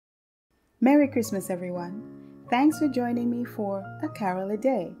Merry Christmas, everyone. Thanks for joining me for a carol a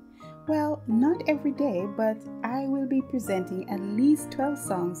day. Well, not every day, but I will be presenting at least 12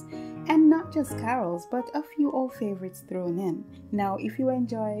 songs, and not just carols, but a few old favorites thrown in. Now, if you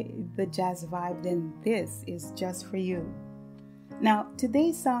enjoy the jazz vibe, then this is just for you. Now,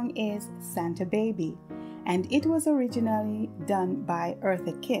 today's song is Santa Baby, and it was originally done by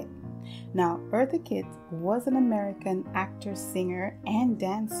Eartha Kitt. Now, Eartha Kitt was an American actor, singer, and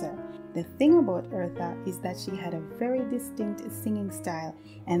dancer. The thing about Eartha is that she had a very distinct singing style,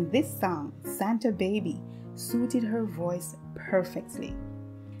 and this song, Santa Baby, suited her voice perfectly.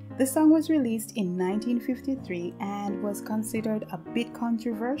 The song was released in 1953 and was considered a bit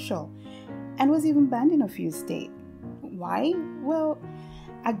controversial and was even banned in a few states. Why? Well,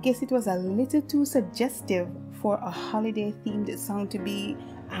 I guess it was a little too suggestive for a holiday-themed song to be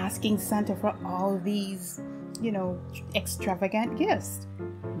asking Santa for all these, extravagant gifts.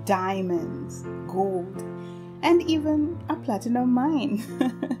 Diamonds, gold, and even a platinum mine.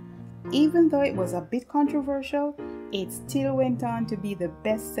 Even though it was a bit controversial, it still went on to be the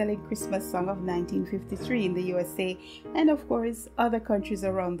best-selling Christmas song of 1953 in the USA and, of course, other countries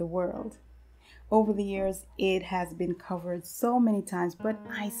around the world. Over the years, it has been covered so many times, but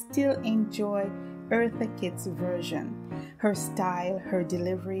I still enjoy Eartha Kitt's version. Her style, her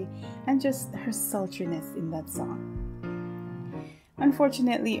delivery, and just her sultriness in that song.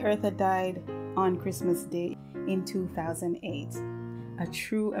 Unfortunately, Eartha died on Christmas Day in 2008, a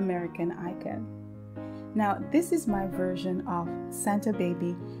true American icon. Now, this is my version of Santa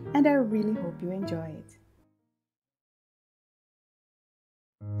Baby, and I really hope you enjoy it.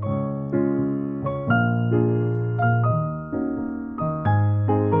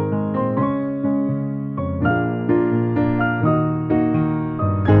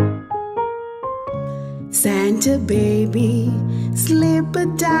 Santa baby, slip a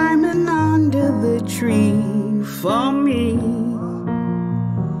diamond under the tree for me.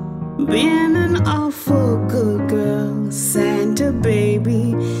 Been an awful good girl, Santa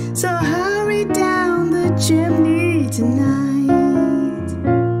baby, so hurry down the chimney tonight.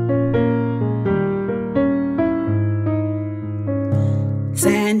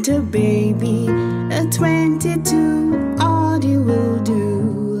 Santa baby, a 22 Audi will do,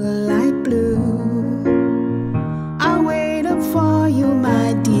 light blue. For you,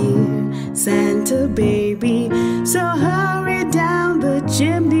 my dear Santa baby, so hurry down the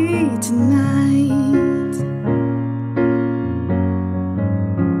chimney tonight.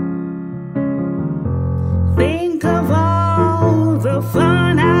 Think of all the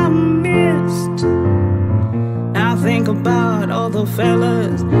fun I missed. I think about all the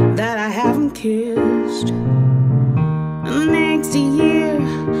fellas that I haven't kissed. Next year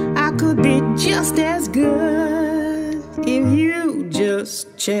I could be just as good if you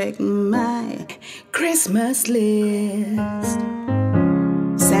just check my Christmas list.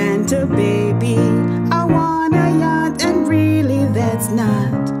 Santa baby, I want a yacht, and really that's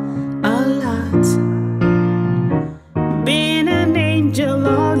not a lot. Been an angel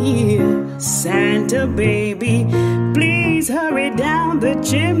all year, Santa baby, please hurry down the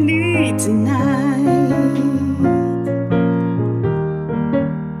chimney tonight.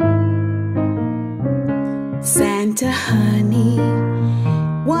 Santa honey,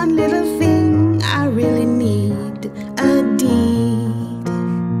 one little thing I really need, a deed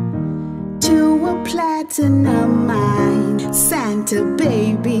to a platinum mine. Santa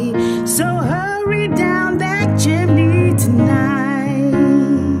baby, so hurry down that chimney tonight.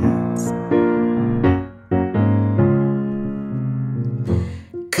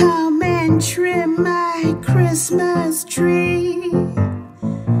 Come and trim my Christmas tree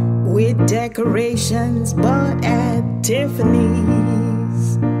with decorations bought at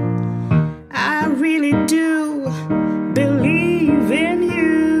Tiffany's. I really do believe in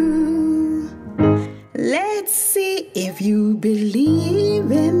you. Let's see if you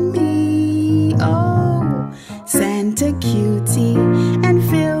believe in me. Oh, Santa cutie, and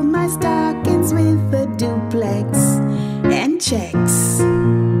fill my stockings with a duplex and checks.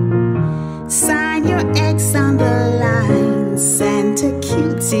 Sign your X on the line, Santa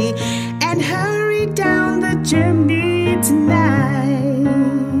cutie, and hurry down the chimney